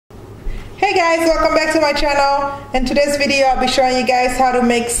Hey guys, welcome back to my channel. In today's video I'll be showing you guys how to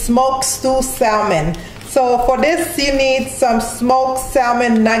make smoked stew salmon. So for this you need some smoked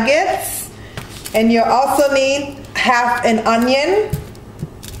salmon nuggets, and you also need half an onion,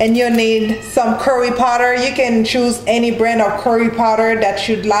 and you need some curry powder. You can choose any brand of curry powder that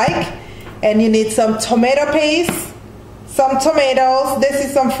you'd like, and you need some tomato paste, some tomatoes. This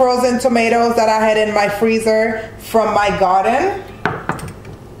is some frozen tomatoes that I had in my freezer from my garden.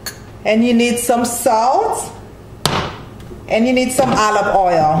 And you need some salt, and you need some olive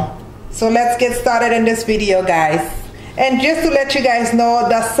oil. So let's get started in this video, guys. And just to let you guys know,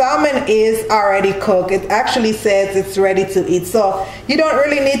 the salmon is already cooked. It actually says it's ready to eat, so you don't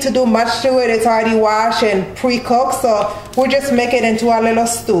really need to do much to it. It's already washed and pre-cooked, so we'll just make it into our little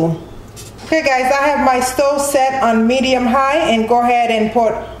stew. Okay guys, I have my stove set on medium high, and go ahead and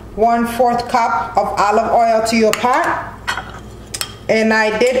put 1/4 cup of olive oil to your pot. And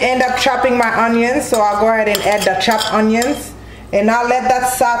I did end up chopping my onions, so I'll go ahead and add the chopped onions, and I'll let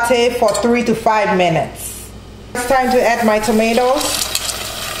that saute for 3 to 5 minutes. It's time to add my tomatoes,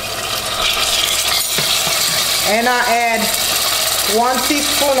 and I'll add 1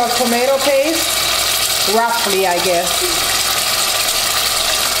 teaspoon of tomato paste, roughly I guess.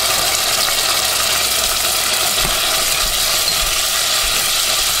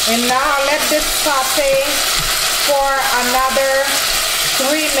 And now I'll let this saute for another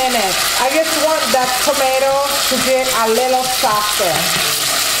 3 minutes. I just want that tomato to get a little softer.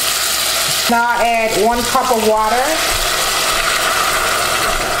 Now I add 1 cup of water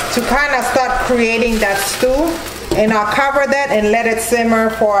to kind of start creating that stew, and I'll cover that and let it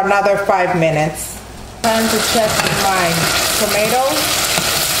simmer for another 5 minutes. Time to check my tomatoes.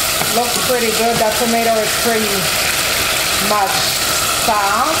 Looks pretty good. That tomato is pretty much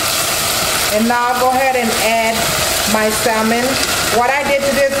soft. And now I'll go ahead and add my salmon. What I did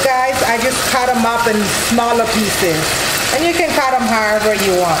to this, guys, I just cut them up in smaller pieces, and you can cut them however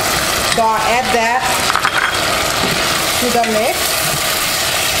you want. So I'll add that to the mix,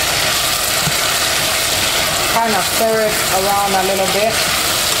 kind of stir it around a little bit.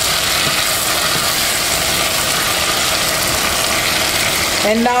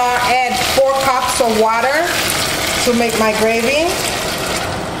 And now I'll add 4 cups of water to make my gravy.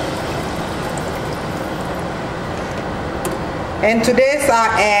 And to this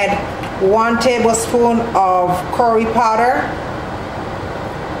I'll add 1 tablespoon of curry powder,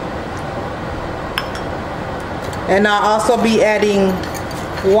 and I'll also be adding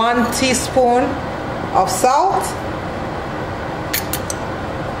 1 teaspoon of salt,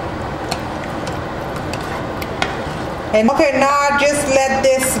 and okay, now just let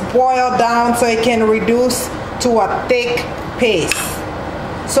this boil down so it can reduce to a thick paste,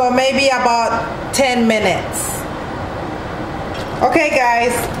 so maybe about 10 minutes. Okay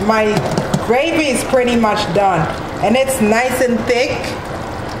guys, my gravy is pretty much done, and it's nice and thick.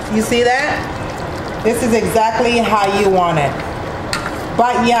 You see that? This is exactly how you want it.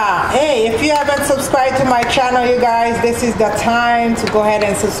 But yeah, hey, if you haven't subscribed to my channel, you guys, this is the time to go ahead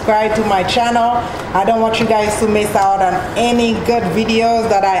and subscribe to my channel. I don't want you guys to miss out on any good videos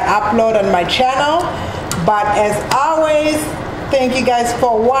that I upload on my channel. But as always, thank you guys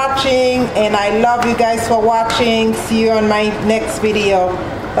for watching, and I love you guys for watching. See you on my next video.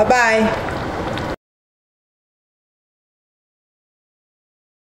 Bye-bye.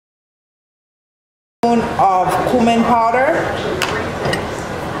 Of cumin powder,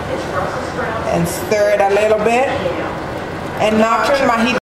 and stir it a little bit, and now turn my heat